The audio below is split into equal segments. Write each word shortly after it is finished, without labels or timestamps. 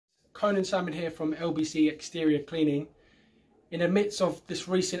Conan Salmon here from LBC Exterior Cleaning. In the midst of this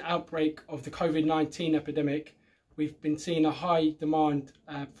recent outbreak of the COVID-19 epidemic, we've been seeing a high demand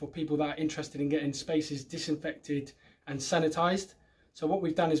for people that are interested in getting spaces disinfected and sanitised. So what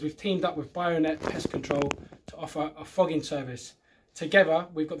we've done is we've teamed up with BioNet Pest Control to offer a fogging service. Together,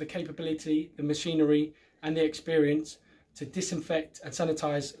 we've got the capability, the machinery and the experience to disinfect and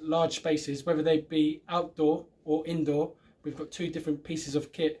sanitise large spaces, whether they be outdoor or indoor. We've got two different pieces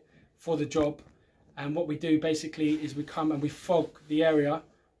of kit for the job, and what we do basically is we come and we fog the area,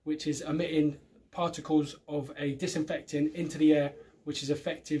 which is emitting particles of a disinfectant into the air, which is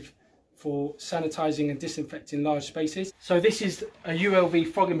effective for sanitising and disinfecting large spaces. So this is a ULV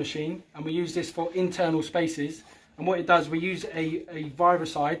fogging machine, and we use this for internal spaces. And what it does, we use a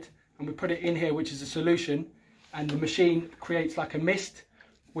viricide and we put it in here, which is a solution, and the machine creates like a mist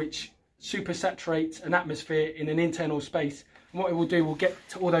which supersaturates an atmosphere in an internal space. And what it will do, will get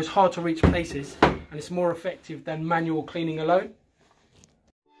to all those hard to reach places, and it's more effective than manual cleaning alone.